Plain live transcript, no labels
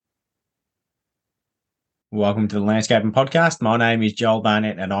Welcome to the Landscaping Podcast. My name is Joel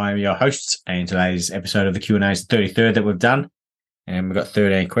Barnett and I am your host. And today's episode of the Q&A is the 33rd that we've done. And we've got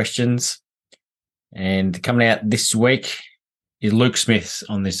 13 questions. And coming out this week is Luke Smith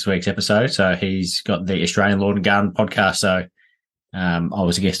on this week's episode. So he's got the Australian Lawn and Garden podcast. So I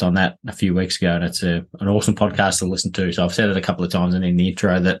was a guest on that a few weeks ago, and it's an awesome podcast to listen to. So I've said it a couple of times and in the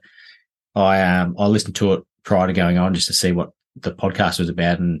intro that I listened to it prior to going on just to see what the podcast was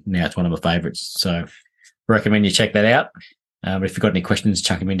about, and now it's one of my favourites. So recommend you check that out. But if you've got any questions,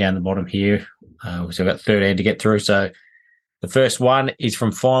 chuck them in down the bottom here. So I've got 13 to get through. So the first one is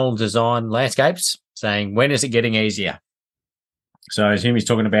from Final Design Landscapes saying, when is it getting easier? So I assume he's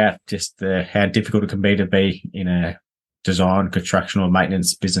talking about just how difficult it can be to be in a design, construction or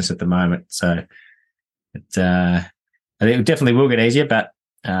maintenance business at the moment. So I think it definitely will get easier, but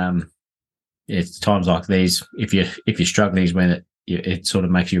it's times like these, if you're struggling, is when it sort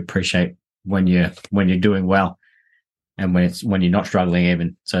of makes you appreciate when you're doing well, and when you're not struggling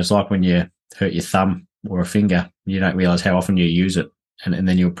even. So it's like when you hurt your thumb or a finger, you don't realize how often you use it, and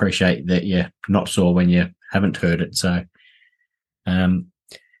then you appreciate that you're not sore when you haven't hurt it. So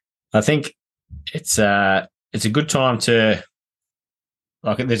I think it's a good time to,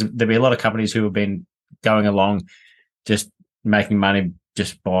 like, there'll be a lot of companies who have been going along just making money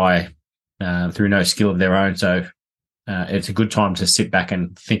just by through no skill of their own. So it's a good time to sit back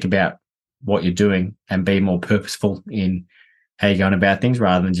and think about what you're doing and be more purposeful in how you're going about things,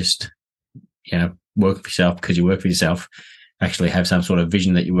 rather than just, work for yourself because you work for yourself. Actually have some sort of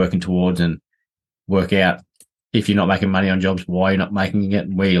vision that you're working towards, and work out, if you're not making money on jobs, why you're not making it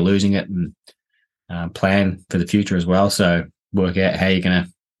and where you're losing it, and plan for the future as well. So work out how you're going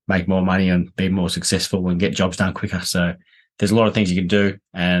to make more money and be more successful and get jobs done quicker. So there's a lot of things you can do.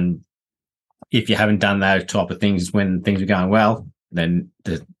 And if you haven't done those type of things when things are going well, then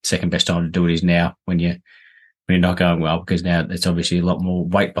the second best time to do it is now, when you're not going well, because now there's obviously a lot more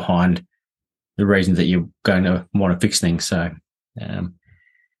weight behind the reasons that you're going to want to fix things. So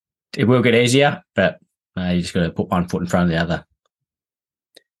it will get easier, but you just got to put one foot in front of the other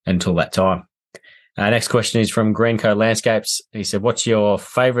until that time. Next question is from Greenco Landscapes. He said, what's your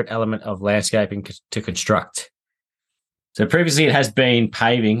favourite element of landscaping to construct? So previously it has been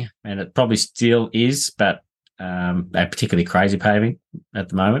paving, and it probably still is, but particularly crazy paving at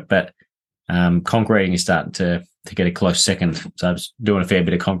the moment. But concreting is starting to get a close second. So I'm doing a fair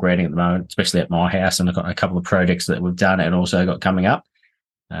bit of concreting at the moment, especially at my house, and I've got a couple of projects that we've done and also got coming up.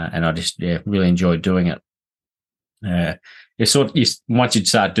 And I just really enjoy doing it. Once you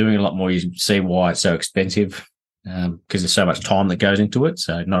start doing it a lot more, you see why it's so expensive, because there's so much time that goes into it.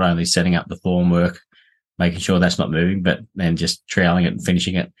 So not only setting up the formwork, making sure that's not moving, but then just troweling it and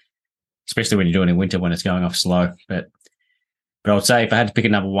finishing it, especially when you're doing it in winter when it's going off slow. But I would say if I had to pick a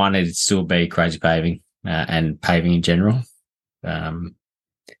number one, it'd still be crazy paving and paving in general. But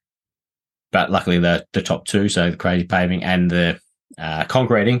luckily the top two, so the crazy paving and the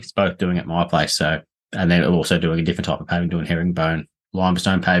concreting, it's both doing at my place. So, and then also doing a different type of paving, doing herringbone,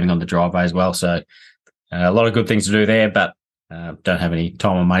 limestone paving on the driveway as well. So a lot of good things to do there, but don't have any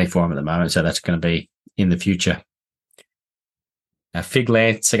time or money for them at the moment. So that's going to be in the future. Fig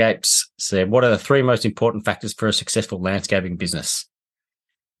Landscapes said, what are the three most important factors for a successful landscaping business?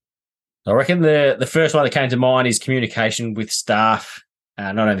 I reckon the first one that came to mind is communication with staff,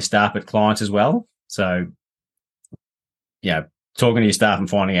 not only staff, but clients as well. So, talking to your staff and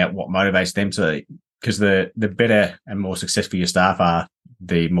finding out what motivates them, because the better and more successful your staff are,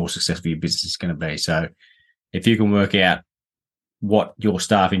 the more successful your business is going to be. So if you can work out what your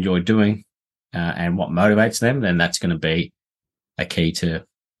staff enjoy doing and what motivates them, then that's going to be a key to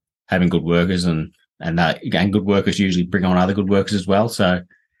having good workers, and good workers usually bring on other good workers as well. So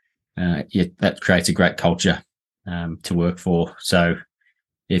that creates a great culture to work for. So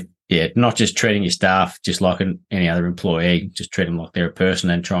not just treating your staff just like any other employee, just treat them like they're a person,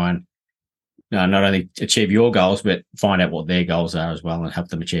 and try and not only achieve your goals, but find out what their goals are as well and help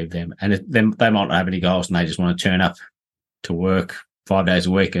them achieve them. And they might not have any goals and they just want to turn up to work 5 days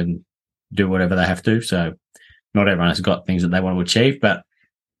a week and do whatever they have to. So not everyone has got things that they want to achieve, but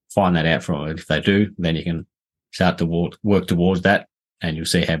find that out from it. If they do, then you can start to work towards that, and you'll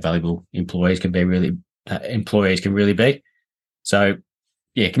see how valuable employees can really be. So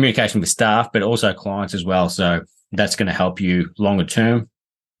communication with staff, but also clients as well. So that's going to help you longer term.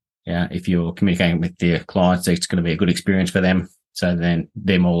 Yeah, if you're communicating with their clients, it's going to be a good experience for them. So then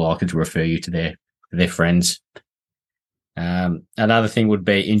they're more likely to refer you to their friends. Another thing would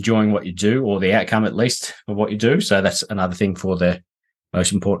be enjoying what you do, or the outcome at least of what you do. So that's another thing for the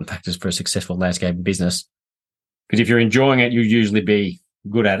most important factors for a successful landscaping business. Because if you're enjoying it, you'll usually be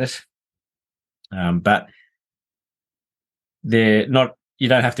good at it. But they're not. You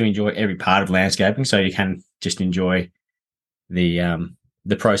don't have to enjoy every part of landscaping, so you can just enjoy the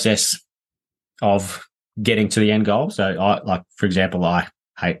process of getting to the end goal. So, for example, I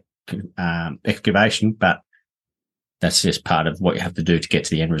hate excavation, but that's just part of what you have to do to get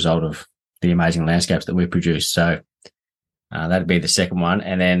to the end result of the amazing landscapes that we produce. So that'd be the second one,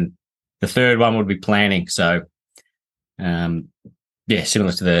 and then the third one would be planning. So, similar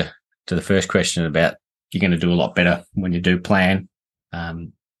to the first question about you're going to do a lot better when you do plan.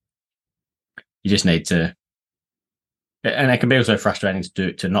 You just need to, and it can be also frustrating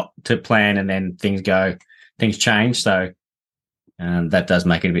to plan and then things change. So that does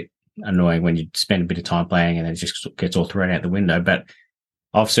make it a bit annoying when you spend a bit of time planning and then it just gets all thrown out the window. But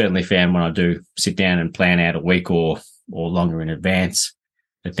I've certainly found when I do sit down and plan out a week or longer in advance,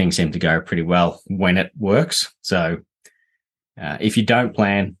 that things seem to go pretty well when it works. So if you don't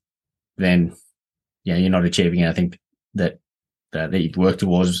plan, then you're not achieving anything that you'd work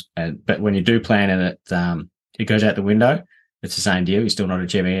towards. But when you do plan and it goes out the window, it's the same deal. You're still not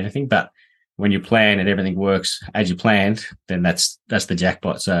achieving anything. But when you plan and everything works as you planned, then that's the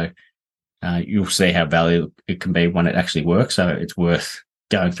jackpot. So you'll see how valuable it can be when it actually works. So it's worth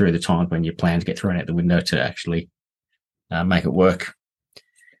going through the times when your plans get thrown out the window to actually make it work.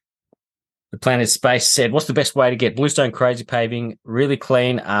 The Planet Space said, what's the best way to get Bluestone Crazy Paving really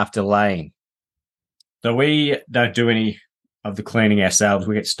clean after laying? So we don't do any of the cleaning ourselves.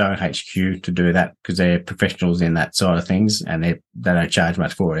 We get Stone HQ to do that because they're professionals in that side of things, and they don't charge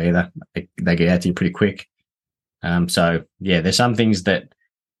much for it either. They get out to you pretty quick. So there's some things that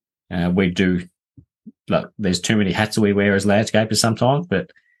we do. Like, there's too many hats that we wear as landscapers sometimes,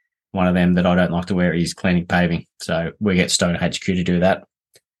 but one of them that I don't like to wear is cleaning paving. So we get Stone HQ to do that.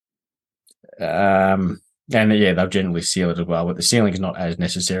 They'll generally seal it as well, but the sealing is not as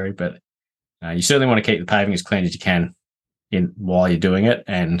necessary. But you certainly want to keep the paving as clean as you can while you're doing it,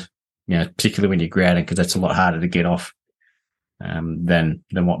 and particularly when you're grouting, because that's a lot harder to get off than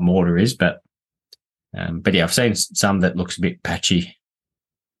what mortar is. But I've seen some that looks a bit patchy,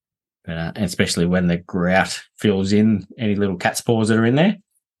 and especially when the grout fills in any little cat's paws that are in there.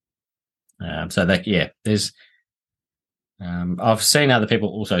 There's. I've seen other people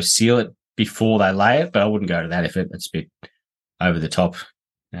also seal it before they lay it, but I wouldn't go to that if it's a bit over the top.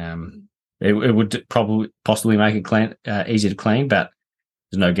 It would possibly make it clean, easy to clean, but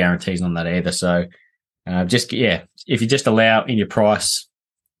there's no guarantees on that either. So if you just allow in your price,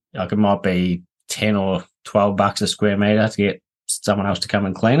 like it might be $10 or $12 a square meter to get someone else to come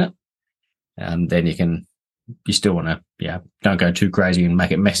and clean it, then you still want to, don't go too crazy and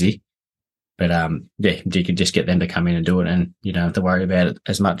make it messy. But you can just get them to come in and do it, and you don't have to worry about it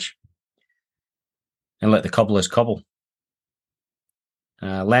as much. And let the cobblers cobble.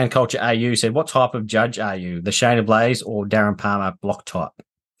 Land Culture AU said, what type of judge are you? The Shayna Blaze or Darren Palmer block type?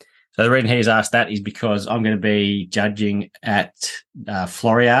 So the reason he's asked that is because I'm going to be judging at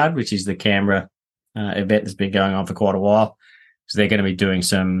Floriade, which is the Canberra event that's been going on for quite a while. So they're going to be doing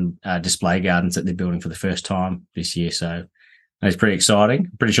some display gardens that they're building for the first time this year. So it's pretty exciting.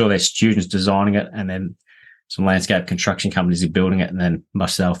 I'm pretty sure there's students designing it, and then some landscape construction companies are building it, and then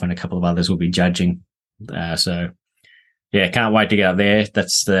myself and a couple of others will be judging. Can't wait to get up there.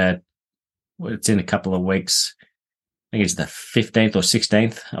 It's in a couple of weeks. I think it's the 15th or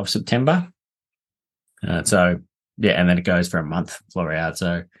 16th of September. And then it goes for a month, Floriade.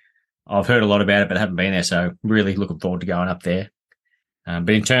 So I've heard a lot about it, but I haven't been there. So really looking forward to going up there.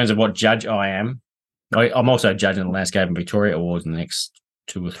 But in terms of what judge I am, I'm also judging the Landscape in Victoria Awards in the next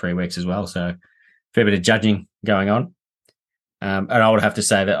 2 or 3 weeks as well. So a fair bit of judging going on. And I would have to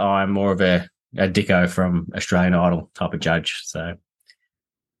say that I'm more of a Dicko from Australian Idol type of judge. So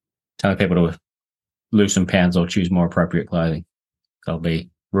telling people to lose some pounds or choose more appropriate clothing. They'll be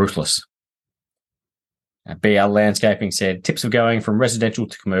ruthless. BL Landscaping said, tips of going from residential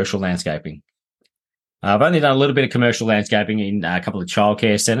to commercial landscaping. I've only done a little bit of commercial landscaping in a couple of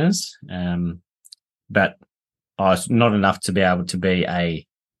childcare centres, but not enough to be able to be a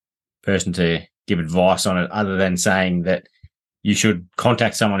person to give advice on it, other than saying that you should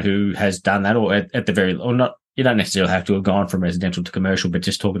contact someone who has done that, or at the very, or not. You don't necessarily have to have gone from residential to commercial, but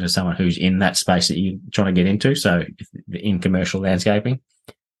just talking to someone who's in that space that you're trying to get into. So in commercial landscaping,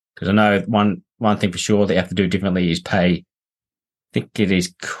 because I know one thing for sure that you have to do differently is pay. I think it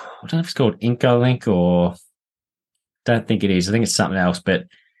is. I don't know if it's called IncoLink or. Don't think it is. I think it's something else, but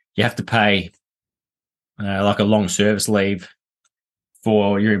you have to pay like a long service leave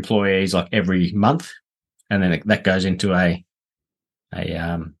for your employees like every month, and then that goes into a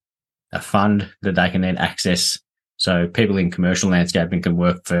fund that they can then access. So people in commercial landscaping can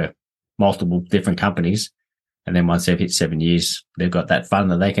work for multiple different companies, And then once they've hit 7 years, they've got that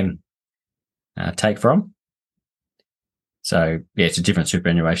fund that they can take from. So, yeah, it's a different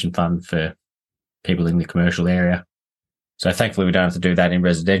superannuation fund for people in the commercial area. So thankfully we don't have to do that in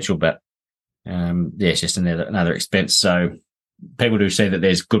residential, but it's just another expense. So people do see that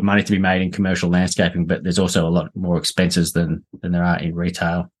there's good money to be made in commercial landscaping, but there's also a lot more expenses than there are in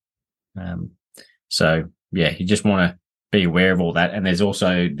retail. So yeah, you just want to be aware of all that. And there's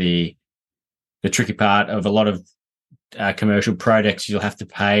also the tricky part of a lot of commercial projects. You'll have to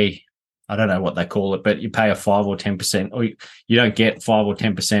pay, I don't know what they call it, but you pay a 5 or 10%, or you don't get 5 or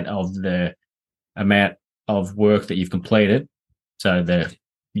 10% of the amount of work that you've completed. So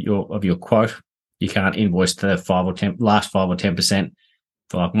your quote, you can't invoice the last 5 or 10%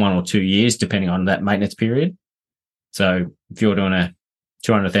 for like 1 or 2 years, depending on that maintenance period. So if you're doing a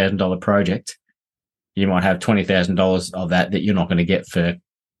 $200,000 project, you might have $20,000 of that you're not going to get for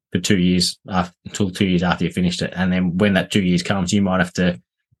 2 years until 2 years after you finished it. And then when that 2 years comes, you might have to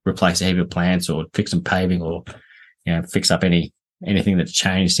replace a heap of plants or fix some paving or fix up anything that's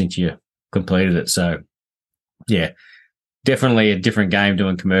changed since you completed it. So yeah, definitely a different game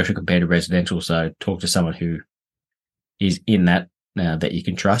doing commercial compared to residential. So talk to someone who is in that that you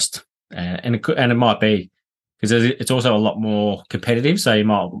can trust, and it might be because it's also a lot more competitive. So you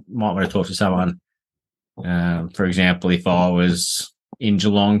might want to talk to someone. For example, if I was in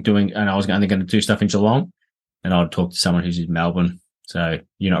Geelong and I was only going to do stuff in Geelong, and I'd talk to someone who's in Melbourne. So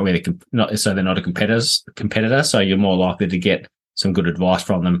you're not really so they're not a competitor. So you're more likely to get some good advice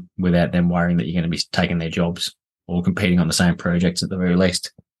from them without them worrying that you're going to be taking their jobs or competing on the same projects at the very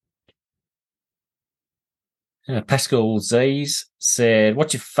least. Pascal Z's said,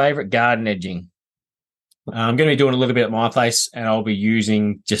 "What's your favourite garden edging?" I'm going to be doing a little bit at my place, and I'll be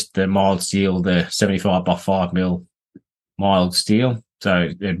using just the mild steel, the 75 by 5 mil mild steel. So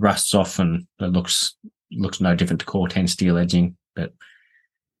it rusts off and it looks no different to Core 10 steel edging, but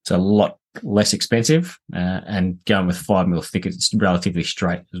it's a lot less expensive. And going with 5 mil thick, it's relatively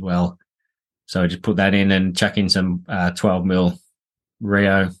straight as well. So just put that in and chuck in some 12 mil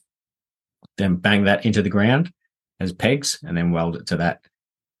Rio, then bang that into the ground as pegs, and then weld it to that.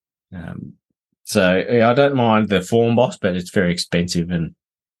 So yeah, I don't mind the Form Boss, but it's very expensive, and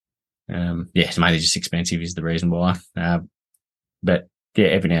it's mainly just expensive is the reason why. But yeah,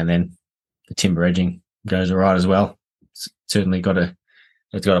 every now and then the timber edging goes all right as well. It's certainly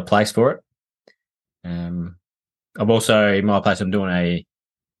it's got a place for it. I've also, in my place, I'm doing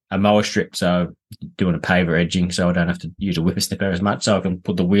a mower strip, so doing a paver edging, so I don't have to use a whipper snipper as much, so I can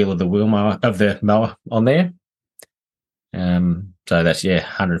put the wheel of the mower on there. So that's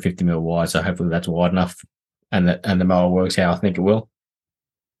 150 mil wide, so hopefully that's wide enough, and the mower works how I think it will.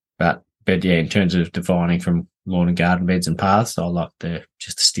 But yeah, in terms of defining from lawn and garden beds and paths, I like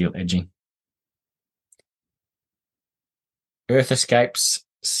just the steel edging. Earth Escapes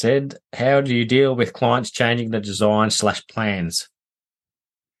said, "How do you deal with clients changing the design/plans?"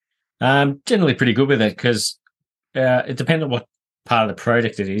 Generally pretty good with it, because it depends on what part of the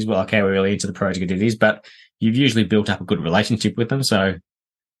project it is, like how early into the project it is, but you've usually built up a good relationship with them. So,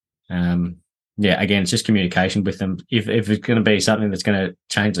 again, it's just communication with them. If it's going to be something that's going to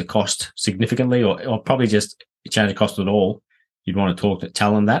change the cost significantly, or probably just change the cost at all, you'd want to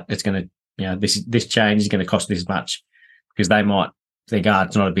tell them that it's going to, this change is going to cost this much, because they might think,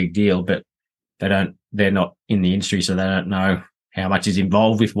 it's not a big deal, but they're not in the industry, so they don't know how much is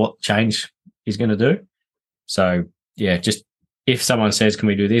involved with what change is going to do. So yeah, just if someone says, "Can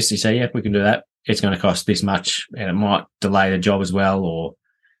we do this?" you say, "Yeah, we can do that. It's going to cost this much," and it might delay the job as well, or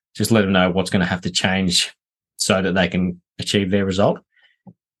just let them know what's going to have to change so that they can achieve their result.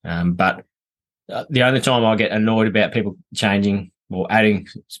 But the only time I get annoyed about people changing or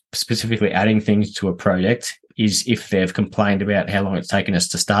specifically adding things to a project is if they've complained about how long it's taken us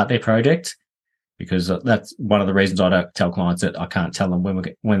to start their project, because that's one of the reasons I don't tell clients that I can't tell them when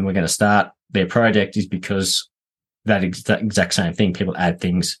we're going to start their project, is because that exact same thing. People add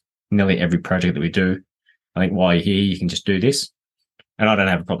things nearly every project that we do. I think while you're here, you can just do this. And I don't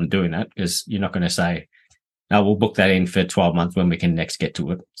have a problem doing that, because you're not going to say, "No, we'll book that in for 12 months when we can next get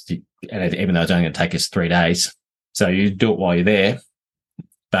to it." And even though it's only going to take us 3 days. So you do it while you're there,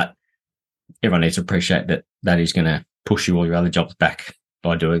 but everyone needs to appreciate that is going to push you all your other jobs back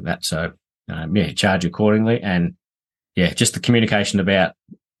by doing that. So charge accordingly. And just the communication about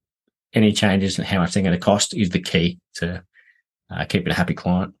any changes and how much they're going to cost is the key to keeping a happy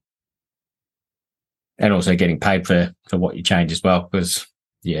client. And also getting paid for what you change as well, because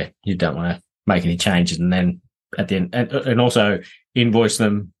you don't want to make any changes and then at the end, and also invoice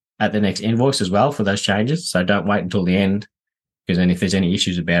them at the next invoice as well for those changes. So don't wait until the end, because then if there's any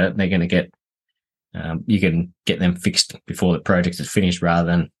issues about it, they're going to get you can get them fixed before the project is finished rather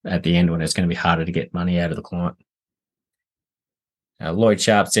than at the end when it's going to be harder to get money out of the client. Lloyd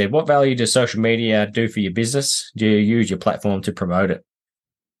Sharp said, what value does social media do for your business? Do you use your platform to promote it?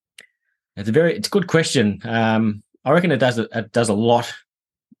 It's a good question. I reckon it does a lot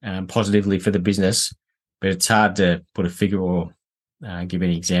positively for the business, but it's hard to put a figure or give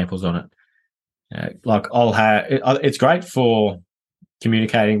any examples on it. It's great for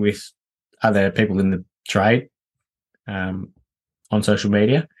communicating with other people in the trade on social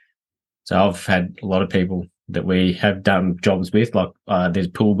media. So I've had a lot of people that we have done jobs with, like there's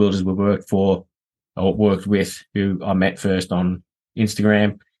pool builders we worked with who I met first on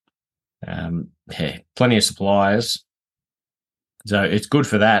Instagram. Plenty of suppliers. So it's good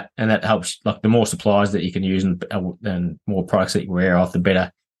for that, and that helps. Like the more suppliers that you can use and more products that you wear off, the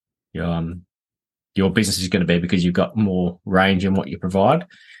better your business is going to be, because you've got more range in what you provide.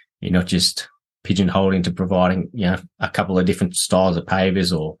 You're not just pigeonholed into providing, a couple of different styles of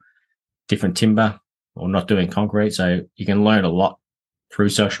pavers or different timber, or not doing concrete. So you can learn a lot through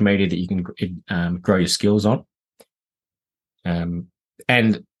social media that you can grow your skills on.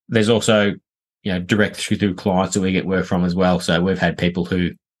 And there's also, direct through clients that we get work from as well. So we've had people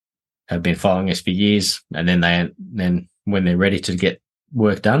who have been following us for years, and then when they're ready to get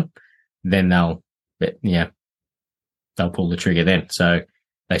work done, then they'll pull the trigger then. So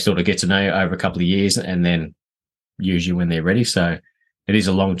they sort of get to know you over a couple of years and then use you when they're ready. So it is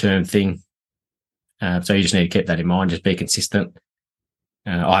a long-term thing. So you just need to keep that in mind. Just be consistent.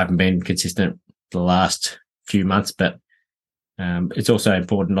 I haven't been consistent the last few months, but it's also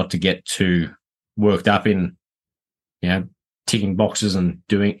important not to get too worked up in, ticking boxes and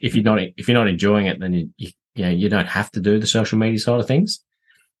doing. If you're not enjoying it, then you don't have to do the social media side of things.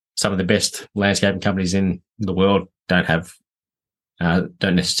 Some of the best landscaping companies in the world don't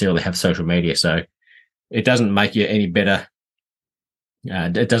necessarily have social media, so it doesn't make you any better.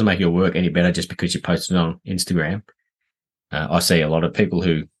 It doesn't make your work any better just because you post it on Instagram. I see a lot of people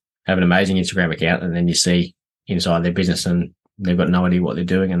who have an amazing Instagram account, and then you see inside their business and they've got no idea what they're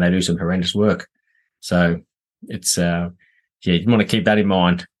doing, and they do some horrendous work. So it's you want to keep that in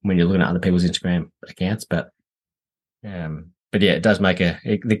mind when you're looking at other people's Instagram accounts. But it does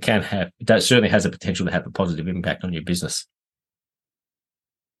it certainly has the potential to have a positive impact on your business.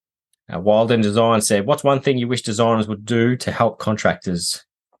 Wilden Design said, what's one thing you wish designers would do to help contractors?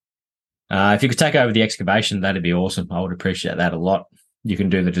 If you could take over the excavation, that'd be awesome. I would appreciate that a lot. You can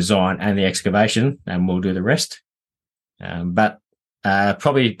do the design and the excavation, and we'll do the rest. But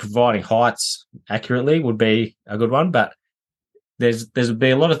probably providing heights accurately would be a good one. But there's be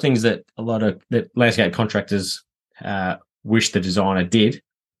a lot of things that landscape contractors wish the designer did.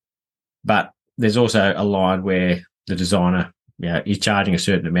 But there's also a line where the designer, you're charging a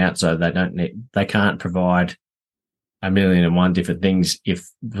certain amount, so they can't provide 1,000,001 different things if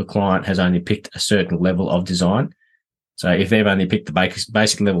the client has only picked a certain level of design. So if they've only picked the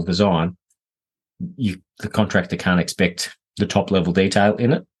basic level design, the contractor can't expect the top level detail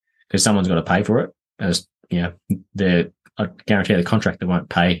in it, because someone's got to pay for it. As I guarantee the contractor won't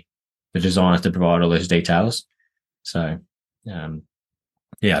pay the designer to provide all those details. So I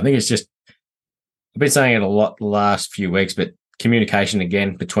think it's just, I've been saying it a lot the last few weeks, but communication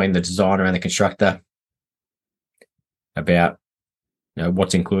again between the designer and the constructor about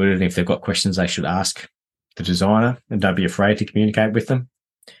what's included, and if they've got questions they should ask the designer, and don't be afraid to communicate with them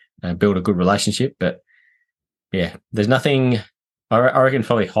and build a good relationship. But there's nothing, I reckon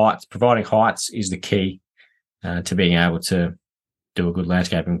probably providing heights is the key to being able to do a good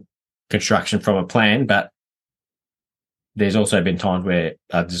landscaping construction from a plan. But there's also been times where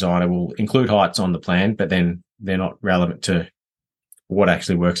a designer will include heights on the plan, but then they're not relevant to what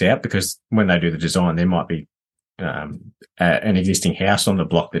actually works out, because when they do the design, there might be an existing house on the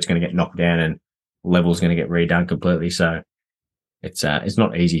block that's going to get knocked down and level's going to get redone completely. So it's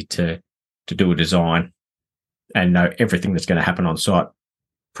not easy to do a design and know everything that's going to happen on site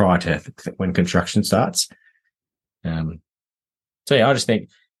prior to when construction starts. I just think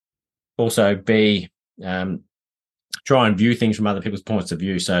also try and view things from other people's points of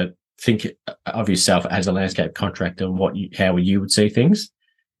view. So think of yourself as a landscape contractor and how you would see things,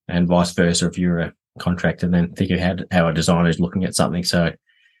 and vice versa if you're a contractor, then think of how a designer is looking at something. So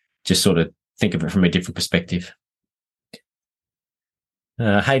just sort of think of it from a different perspective.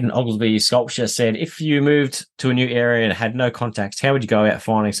 Hayden Oglesby Sculpture said, if you moved to a new area and had no contacts, how would you go about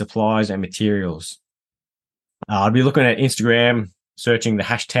finding supplies and materials? I'd be looking at Instagram, searching the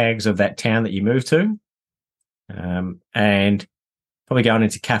hashtags of that town that you moved to, and probably going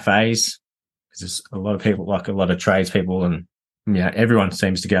into cafes, because there's a lot of people, like a lot of tradespeople and everyone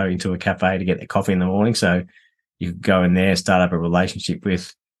seems to go into a cafe to get their coffee in the morning. So you could go in there, start up a relationship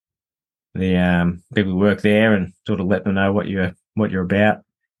with the people who work there, and sort of let them know what you're about.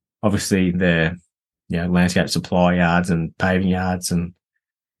 Obviously, the landscape supply yards and paving yards and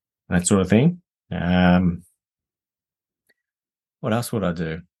that sort of thing. What else would I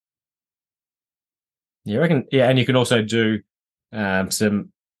do? Yeah, I reckon. Yeah, and you can also do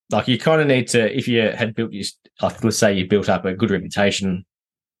some, like, you kind of need to, if you had built your, like, let's say you built up a good reputation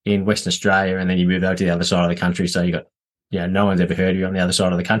in Western Australia and then you move over to the other side of the country, so you got, no one's ever heard of you on the other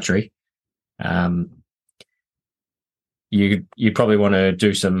side of the country. You probably want to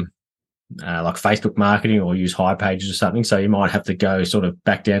do some like Facebook marketing or use high pages or something. So you might have to go sort of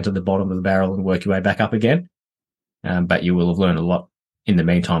back down to the bottom of the barrel and work your way back up again. But you will have learned a lot in the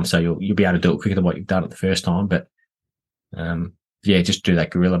meantime, so you'll be able to do it quicker than what you've done at the first time. But just do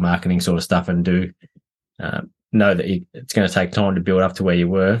that guerrilla marketing sort of stuff, and do know that it's going to take time to build up to where you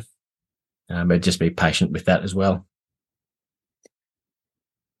were, but just be patient with that as well.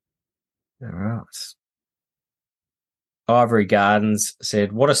 All right. Ivory Gardens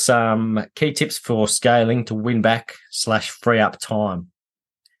said, what are some key tips for scaling to win back / free up time?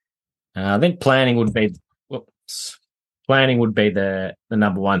 I think planning would be the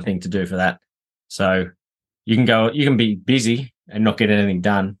number one thing to do for that. So you can be busy and not get anything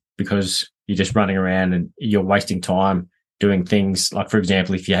done because you're just running around and you're wasting time doing things. Like, for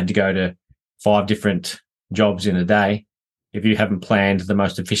example, if you had to go to 5 different jobs in a day, if you haven't planned the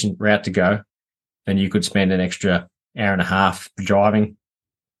most efficient route to go, then you could spend an extra hour and a half driving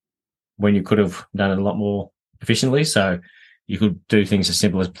when you could have done it a lot more efficiently. So you could do things as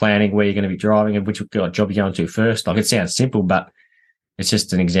simple as planning where you're going to be driving and which job you're going to first. Like, it sounds simple, but it's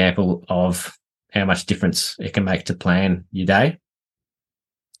just an example of how much difference it can make to plan your day.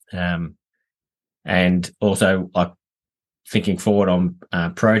 And also, like, thinking forward on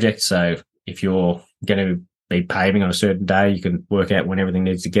projects. So if you're going to be paving on a certain day, you can work out when everything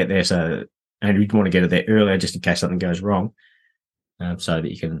needs to get there. And you'd want to get it there earlier just in case something goes wrong, so that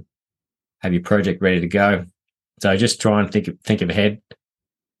you can have your project ready to go. So just try and think ahead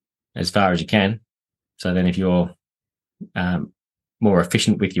as far as you can. So then if you're more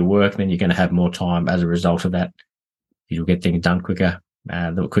efficient with your work, then you're going to have more time as a result of that. You'll get things done quicker.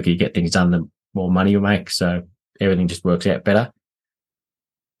 The quicker you get things done, the more money you'll make. So everything just works out better.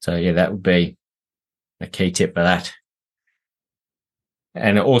 So yeah, that would be a key tip for that.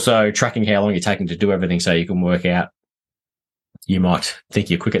 And also tracking how long you're taking to do everything, so you can work out. You might think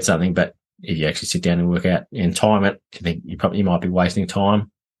you're quick at something, but if you actually sit down and work out and time it, you think you might be wasting time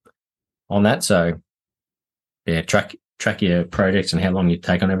on that. So yeah, track your projects and how long you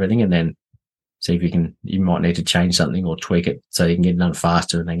take on everything, and then see if you might need to change something or tweak it so you can get it done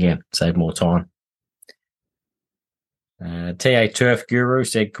faster and again save more time. TA Turf Guru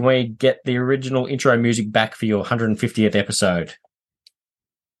said, can we get the original intro music back for your 150th episode?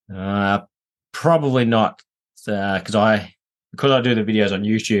 Probably not, because I do the videos on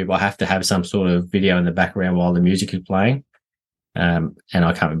YouTube, I have to have some sort of video in the background while the music is playing, and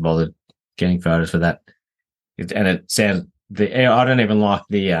I can't be bothered getting photos for that. And it sounds, I don't even like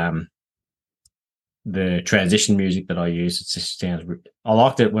the transition music that I use. It just sounds. I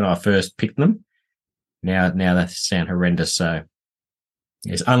liked it when I first picked them. Now they sound horrendous. So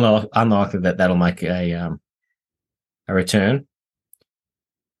it's unlikely that that'll make a return.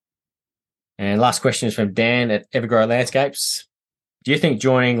 And last question is from Dan at Evergrow Landscapes. Do you think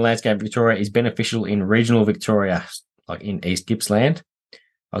joining Landscape Victoria is beneficial in regional Victoria, like in East Gippsland?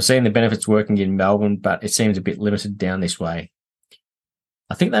 I've seen the benefits working in Melbourne, but it seems a bit limited down this way.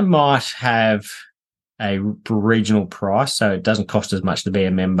 I think they might have a regional price, so it doesn't cost as much to be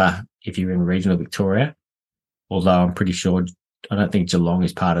a member if you're in regional Victoria. Although I'm pretty sure, I don't think Geelong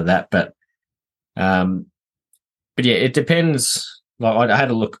is part of that, but yeah, it depends. Like, I had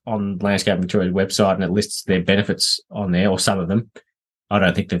a look on Landscape Victoria's website and it lists their benefits on there, or some of them. I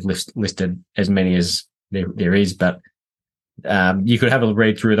don't think they've listed as many as there is, but you could have a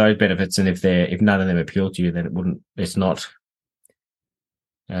read through those benefits, and if none of them appeal to you, then it's not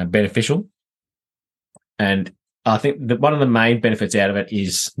beneficial. And I think that one of the main benefits out of it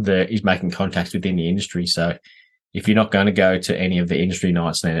is making contacts within the industry. So if you're not going to go to any of the industry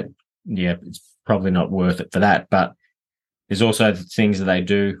nights, then it's probably not worth it for that. But there's also the things that they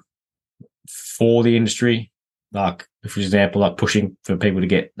do for the industry, like, for example, like pushing for people to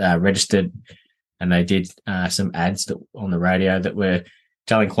get registered. And they did some ads on the radio that were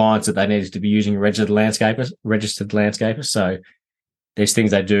telling clients that they needed to be using registered landscapers. So there's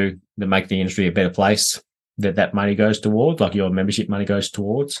things they do that make the industry a better place that money goes towards, like your membership money goes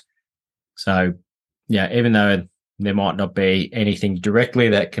towards. So yeah, even though there might not be anything directly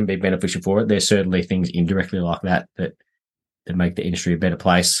that can be beneficial for it. There's certainly things indirectly like that make the industry a better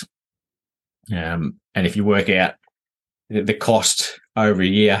place. And if you work out the cost over a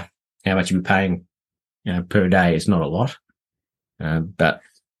year, how much you're paying, per day, it's not a lot. But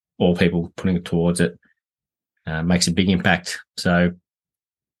all people putting it towards it makes a big impact. So,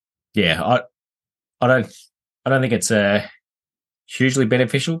 yeah, I don't think it's hugely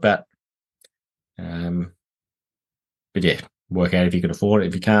beneficial, but yeah, work out if you can afford it.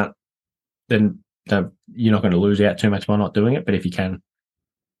 If you can't, then you're not going to lose out too much by not doing it. But if you can,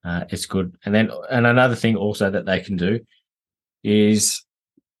 it's good. And another thing also that they can do is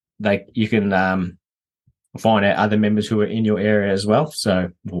you can find out other members who are in your area as well. So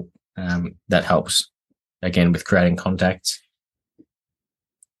that helps again with creating contacts.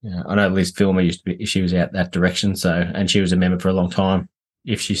 I know Liz Filmer she was out that direction. So, and she was a member for a long time.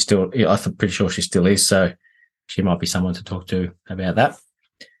 If she's still, I'm pretty sure she still is. So she might be someone to talk to about that.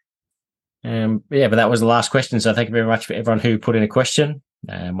 But that was the last question. So thank you very much for everyone who put in a question.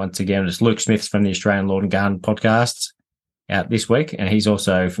 Once again, it's Luke Smith from the Australian Lawn and Garden podcast out this week. And he's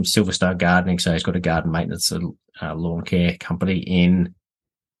also from Silverstone Gardening. So he's got a garden maintenance lawn care company in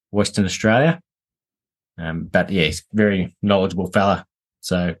Western Australia. But yeah, he's a very knowledgeable fella.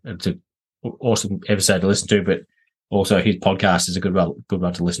 So it's an awesome episode to listen to, but also his podcast is a good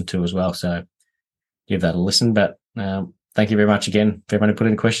one to listen to as well. So give that a listen. But thank you very much again for everyone who put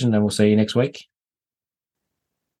in a question, and we'll see you next week.